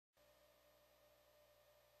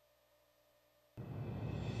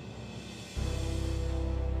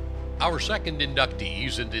Our second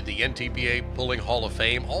inductees into the NTPA Pulling Hall of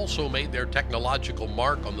Fame also made their technological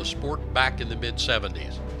mark on the sport back in the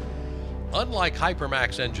mid-70s. Unlike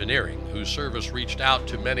Hypermax Engineering, whose service reached out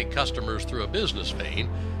to many customers through a business vein,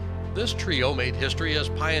 this trio made history as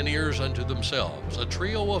pioneers unto themselves, a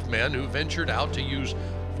trio of men who ventured out to use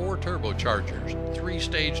 4 turbochargers,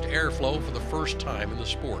 3-staged airflow for the first time in the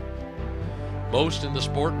sport. Most in the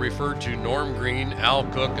sport referred to Norm Green, Al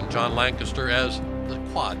Koch, and John Lancaster as the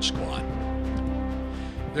Quad Squad.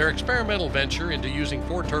 Their experimental venture into using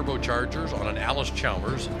 4 turbochargers on an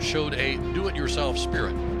Allis-Chalmers showed a do-it-yourself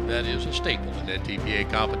spirit that is a staple in NTPA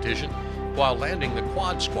competition, while landing the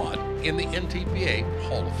Quad Squad in the NTPA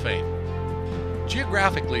Hall of Fame.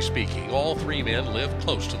 Geographically speaking, all 3 men lived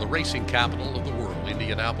close to the racing capital of the world,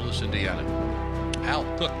 Indianapolis, Indiana. Al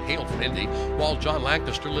Koch hailed from Indy, while John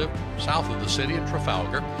Lancaster lived south of the city in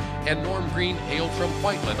Trafalgar, and Norm Green hailed from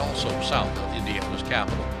Whiteland, also south of Indiana's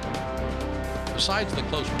capital. Besides the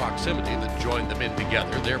close proximity that joined the men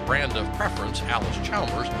together, their brand of preference,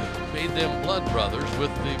 Allis-Chalmers, made them blood brothers,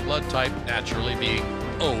 with the blood type naturally being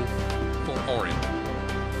O for orange.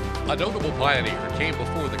 A notable pioneer came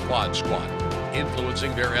before the Quad Squad,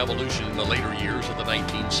 influencing their evolution in the later years of the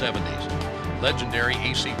 1970s. Legendary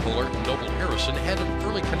AC puller Noble Harrison had an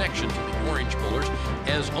early connection to the Orange Pullers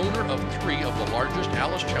as owner of 3 of the largest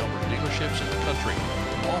Allis-Chalmers dealerships in the country,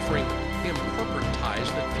 offering him corporate ties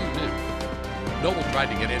that few knew. Noble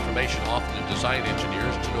tried to get information off the design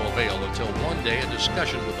engineers to no avail until one day a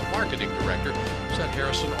discussion with the marketing director set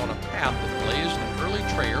Harrison on a path that blazed an early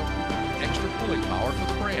trail with extra pulling power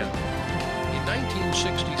for the brand. In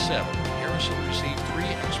 1967, Harrison received 3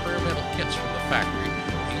 experimental kits from the factory,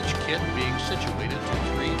 each kit being situated to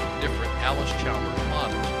 3 different Allis-Chalmers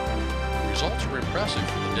models. The results were impressive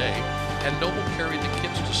for the day, and Noble carried the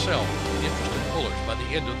kits to sell to interested pullers by the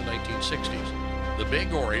end of the 1960s. The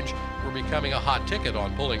Big Orange were becoming a hot ticket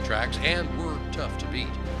on pulling tracks and were tough to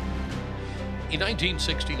beat. In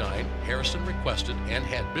 1969, Harrison requested and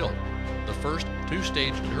had built the first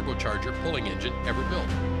 2-stage turbocharger pulling engine ever built.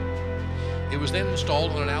 It was then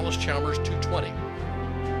installed on an Allis-Chalmers 220.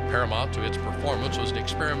 Paramount to its performance was an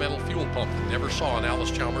experimental fuel pump that never saw an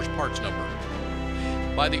Allis-Chalmers parts number.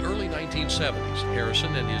 By the early 1970s,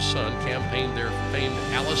 Harrison and his son campaigned their famed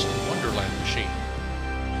Alice in Wonderland machine.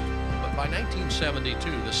 By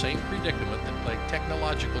 1972, the same predicament that plagued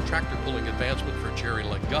technological tractor pulling advancement for Jerry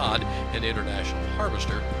Legod and International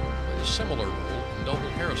Harvester played a similar role in Noble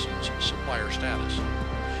Harrison's supplier status.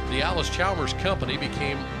 The Allis-Chalmers company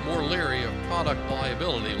became more leery of product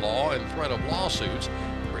liability law and threat of lawsuits,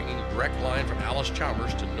 bringing a direct line from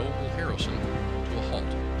Allis-Chalmers to Noble Harrison to a halt.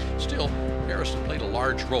 Still, Harrison played a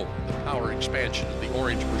large role in the power expansion of the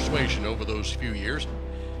Orange persuasion over those few years.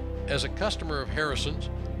 As a customer of Harrison's,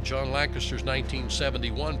 John Lancaster's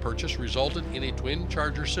 1971 purchase resulted in a twin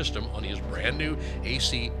charger system on his brand new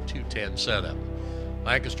AC 210 setup.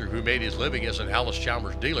 Lancaster, who made his living as an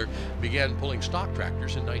Allis-Chalmers dealer, began pulling stock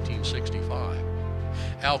tractors in 1965.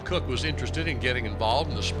 Al Koch was interested in getting involved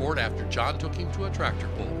in the sport after John took him to a tractor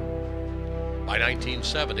pull. By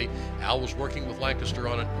 1970, Al was working with Lancaster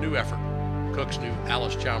on a new effort, Koch's new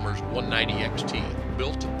Allis-Chalmers 190 XT,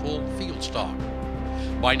 built to pull field stock.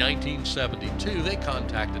 By 1972, they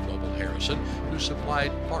contacted Noble Harrison, who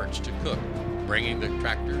supplied parts to Koch, bringing the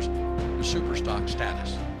tractors to superstock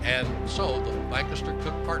status. And so the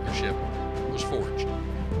Lancaster-Koch partnership was forged.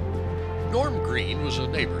 Norm Green was a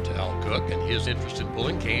neighbor to Al Koch, and his interest in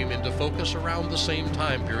pulling came into focus around the same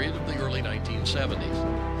time period of the early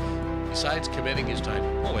 1970s. Besides committing his time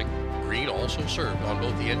to pulling, Green also served on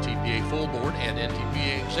both the NTPA Full Board and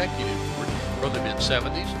NTPA Executive Board from the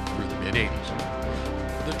mid-70s through the mid-80s.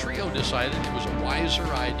 The trio decided it was a wiser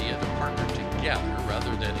idea to partner together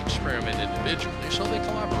rather than experiment individually, so they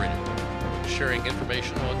collaborated, sharing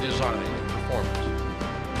information on design and performance.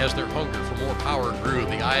 As their hunger for more power grew,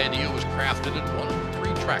 the idea was crafted, and one of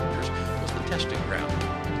the 3 tractors was the testing ground.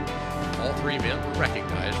 All 3 men were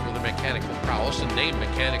recognized for their mechanical prowess and named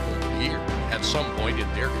Mechanical of the Year at some point in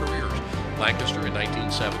their careers. Lancaster in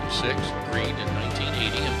 1976, Green in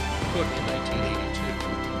 1980, and Koch in 1982.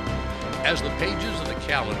 As the pages of the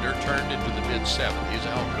calendar turned into the mid-70s,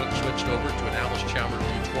 Al Koch switched over to an Allis-Chalmers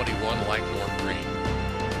D21 like Norm Green.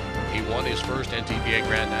 He won his first NTPA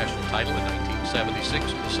Grand National title in 1976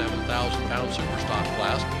 in the 7,000-pound superstock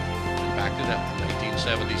class, and backed it up in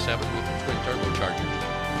 1977 with the twin turbochargers.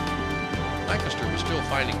 Lancaster was still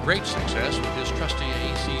finding great success with his trusty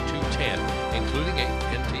AC 210, including a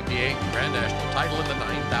NTPA Grand National title in the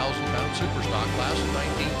 9,000-pound superstock class in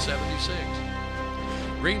 1976.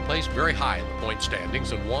 Green placed very high in the point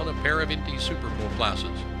standings and won a pair of Indy Super Bowl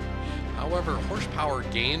classes. However, horsepower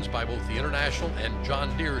gains by both the International and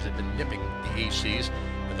John Deere's had been nipping the ACs,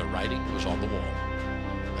 and the writing was on the wall.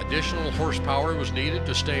 Additional horsepower was needed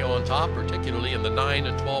to stay on top, particularly in the 9,000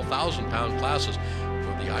 and 12,000 pound classes,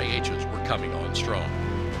 where the IHs were coming on strong.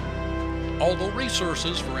 Although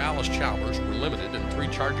resources for Allis-Chalmers were limited and 3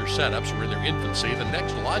 Charger setups were in their infancy, the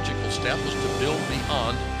next logical step was to build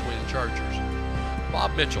beyond twin Chargers.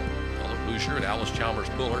 Bob Mitchell, fellow Boucher and Allis-Chalmers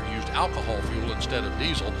puller, used alcohol fuel instead of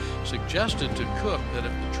diesel, suggested to Koch that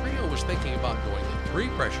if the trio was thinking about going to 3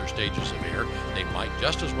 pressure stages of air, they might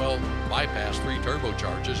just as well bypass 3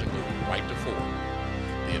 turbochargers and go right to 4.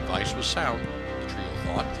 The advice was sound, the trio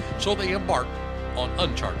thought, so they embarked on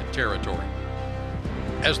uncharted territory.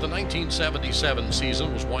 As the 1977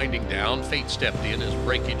 season was winding down, fate stepped in as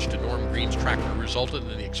breakage to Norm Green's tractor resulted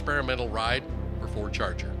in the experimental ride for 4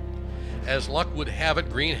 Charger. As luck would have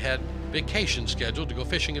it, Green had vacation scheduled to go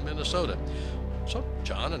fishing in Minnesota. So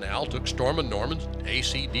John and Al took Storm and Norman's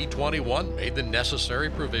AC D21, made the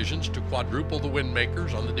necessary provisions to quadruple the wind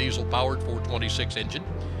makers on the diesel-powered 426 engine.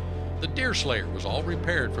 The Deerslayer was all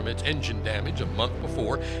repaired from its engine damage a month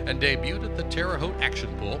before and debuted at the Terre Haute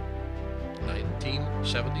Action Pool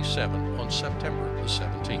 1977 on September the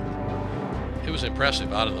 17th. It was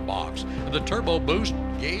impressive out of the box. The turbo boost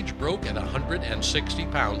gauge broke at 160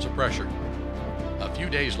 pounds of pressure. A few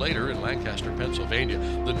days later in Lancaster, Pennsylvania,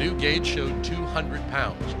 the new gauge showed 200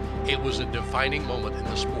 pounds. It was a defining moment in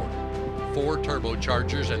the sport. 4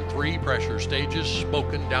 turbochargers and 3 pressure stages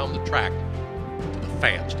smoking down the track to the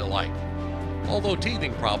fans' delight. Although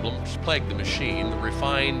teething problems plagued the machine, the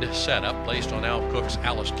refined setup placed on Al Cook's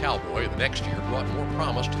Alice Cowboy the next year brought more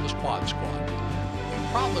promise to the quad squad. We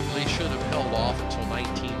probably should have held off until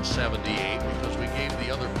 1978 because we gave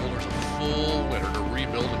the other pullers a full winter to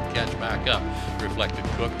rebuild and catch back up, reflected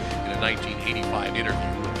Koch in a 1985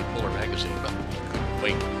 interview with the Puller magazine. But we couldn't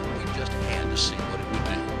wait. We just had to see what it would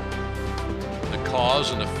do. The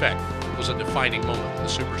cause and effect was a defining moment in the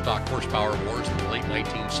superstock horsepower wars in the late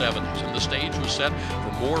 1970s, and the stage was set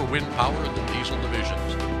for more wind power in the diesel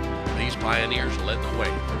divisions. These pioneers led the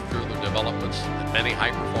way for further developments at many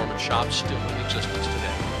high-performance shops still in existence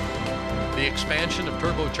today. The expansion of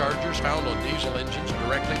turbochargers found on diesel engines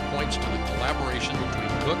directly points to the collaboration between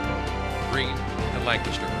Koch, Green, and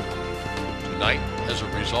Lancaster. Tonight, as a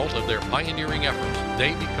result of their pioneering efforts,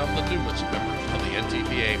 they become the newest members of the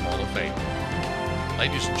NTPA Hall of Fame.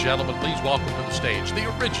 Ladies and gentlemen, please welcome to the stage the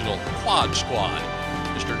original Quad Squad,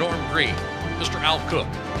 Mr. Norm Green, Mr. Al Koch,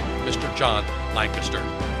 Mr. John Lancaster.